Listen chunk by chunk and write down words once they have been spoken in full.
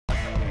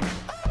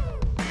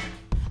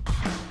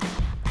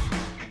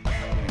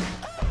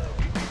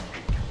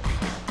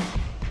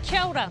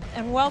Kia ora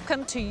and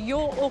welcome to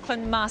Your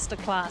Auckland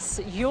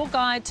Masterclass, your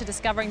guide to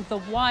discovering the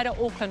wider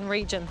Auckland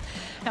region.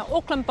 Now,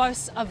 Auckland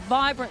boasts a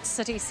vibrant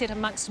city set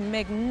amongst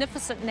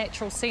magnificent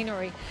natural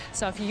scenery.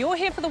 So if you're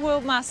here for the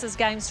World Masters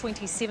Games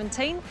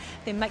 2017,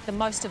 then make the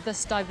most of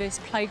this diverse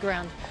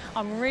playground.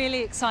 I'm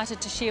really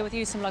excited to share with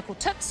you some local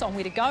tips on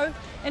where to go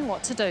and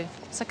what to do.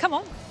 So come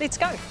on, let's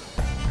go.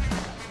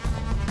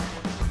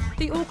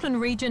 The Auckland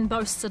region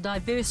boasts a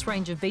diverse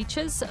range of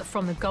beaches,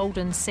 from the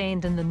golden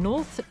sand in the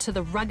north to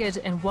the rugged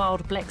and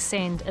wild black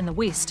sand in the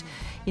west.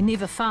 You're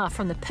never far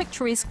from the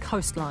picturesque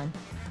coastline.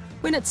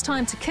 When it's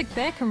time to kick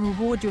back and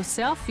reward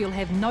yourself, you'll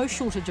have no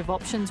shortage of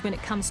options when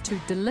it comes to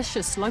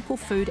delicious local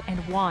food and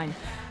wine.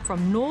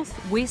 From north,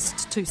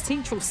 west to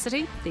central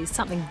city, there's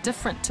something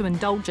different to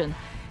indulge in.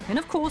 And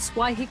of course,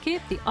 Waiheke,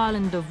 the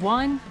island of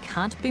wine,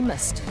 can't be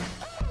missed.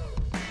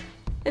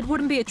 It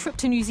wouldn't be a trip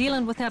to New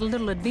Zealand without a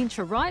little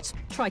adventure, right?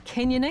 Try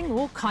canyoning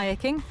or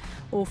kayaking,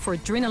 or for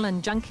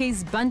adrenaline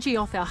junkies,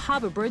 bungee off our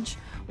harbour bridge,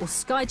 or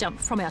sky jump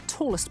from our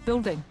tallest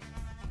building.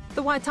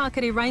 The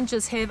Waitakere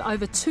Ranges have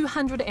over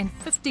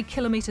 250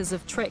 kilometres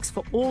of tracks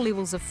for all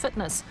levels of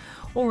fitness,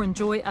 or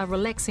enjoy a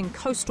relaxing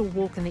coastal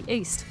walk in the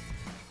east.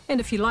 And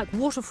if you like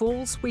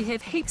waterfalls, we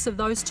have heaps of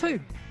those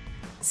too.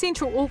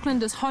 Central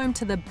Auckland is home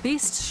to the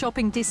best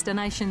shopping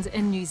destinations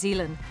in New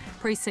Zealand.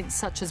 Precincts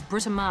such as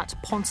Britomart,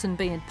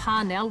 Ponsonby and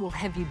Parnell will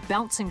have you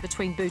bouncing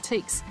between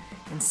boutiques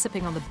and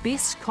sipping on the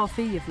best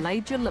coffee you've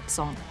laid your lips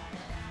on.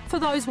 For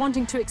those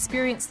wanting to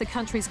experience the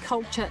country's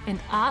culture and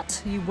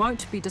art, you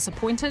won't be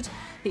disappointed.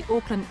 The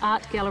Auckland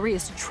Art Gallery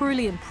is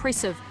truly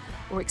impressive.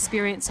 Or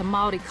experience a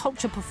Māori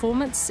culture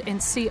performance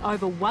and see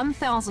over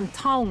 1,000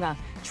 taonga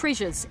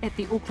treasures at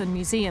the Auckland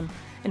Museum.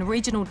 And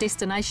regional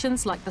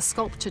destinations like the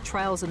sculpture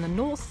trails in the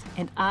north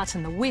and art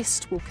in the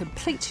west will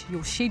complete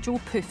your schedule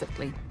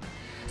perfectly.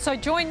 So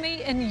join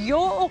me in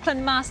Your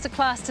Auckland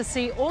Masterclass to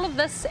see all of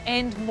this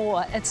and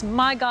more. It's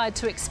my guide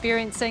to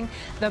experiencing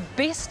the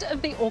best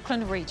of the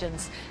Auckland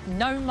regions.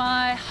 Nau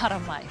mai, hara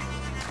mai.